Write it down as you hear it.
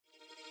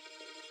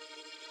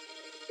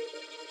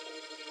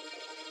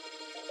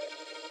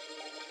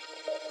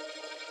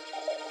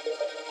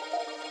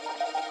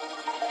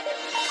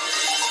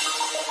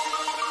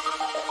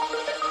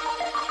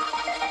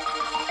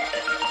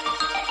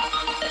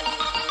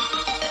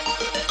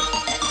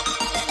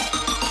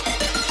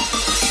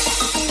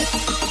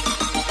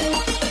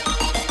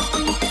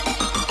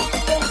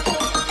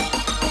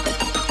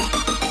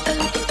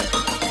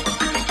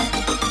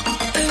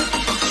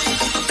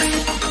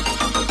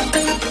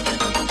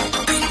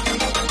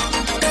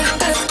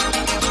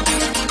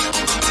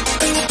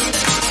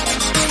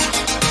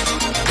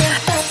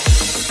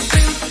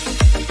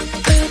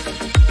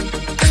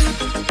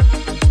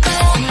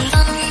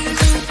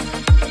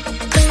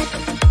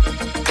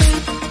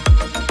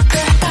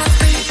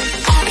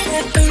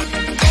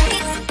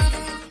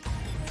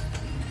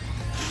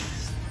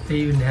they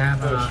even have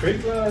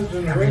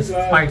his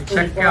bike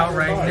checked out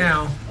right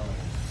now.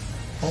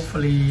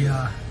 Hopefully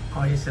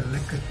all his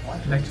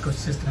electrical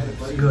system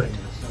is good.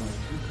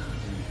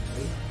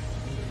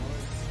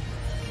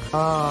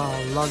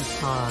 Oh,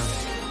 lunchtime.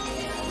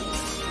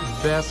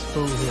 Best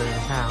food here in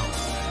town.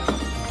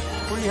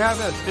 What do you have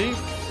there, Steve?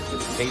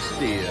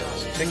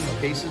 Quesadillas. Chicken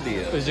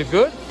quesadillas. Is it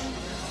good?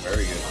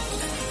 Very good.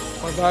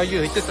 What about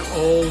you? It's just an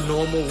old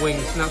normal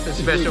wings. Nothing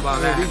special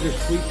about that. These are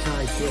sweet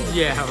Thai too.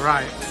 Yeah,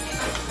 right.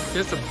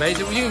 Just a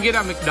basic. You can get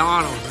at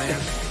McDonald's,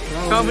 man.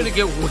 Tell me to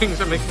get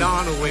wings at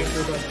McDonald's wings.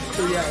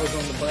 3 hours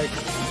on the bike.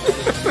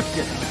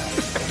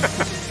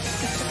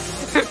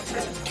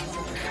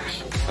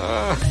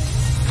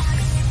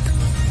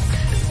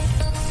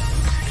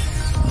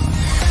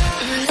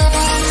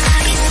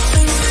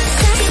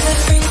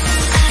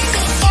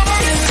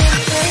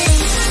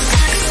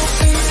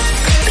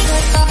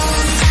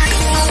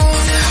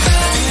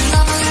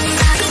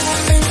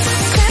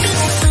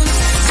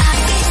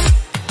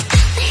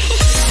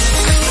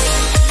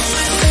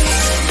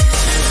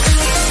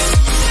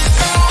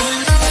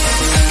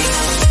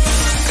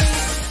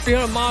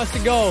 Miles to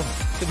go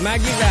to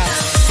Maggie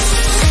Valley.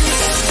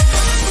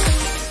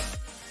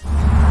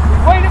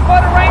 Waiting for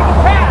the rain to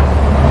pass.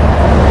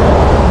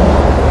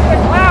 The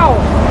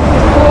clouds.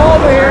 Go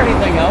over here.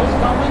 Anything else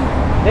coming?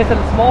 This is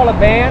a smaller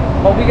band,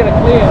 but we're gonna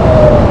clear.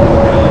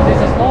 This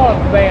is a smaller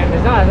band.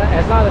 It's not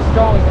as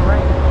strong as the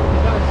rain.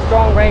 It's not a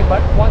strong rain,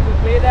 but once we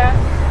clear that,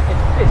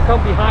 it's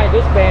come behind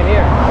this band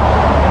here,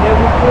 and then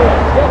we clear.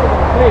 Then we're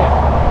gonna clear.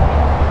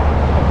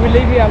 If we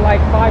leave here at like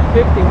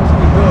 5:50, we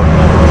should be good.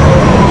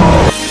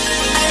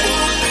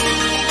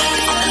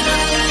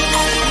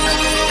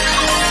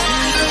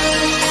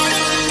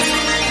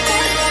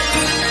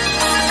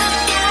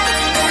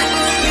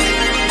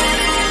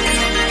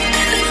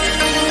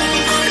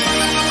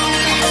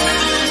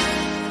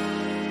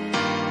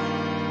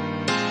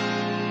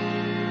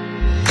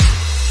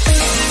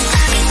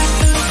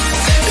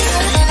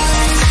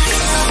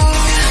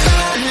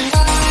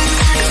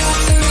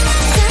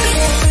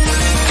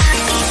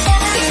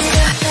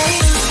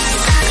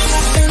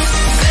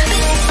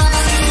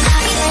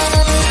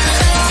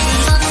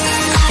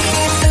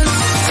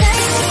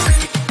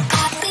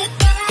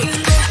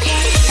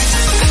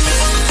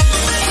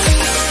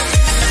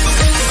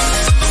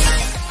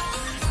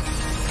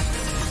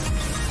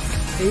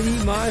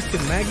 Miles to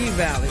Maggie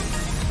Valley.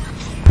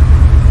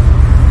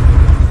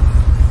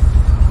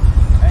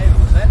 Hey,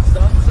 was that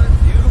sunset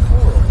beautiful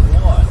or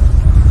what?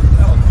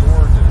 That was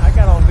gorgeous. I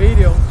got on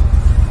video.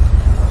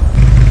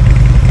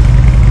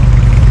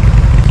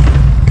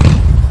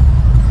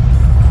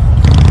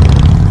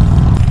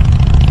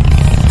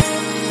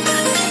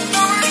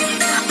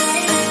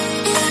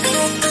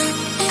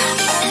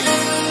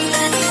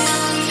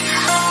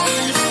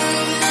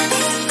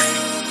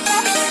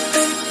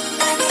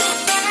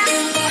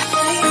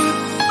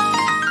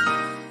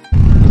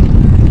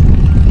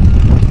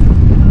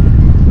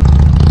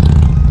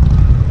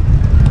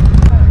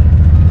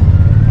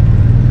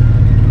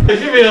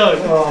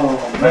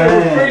 Oh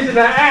man. Freezing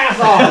the ass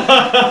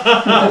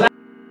off.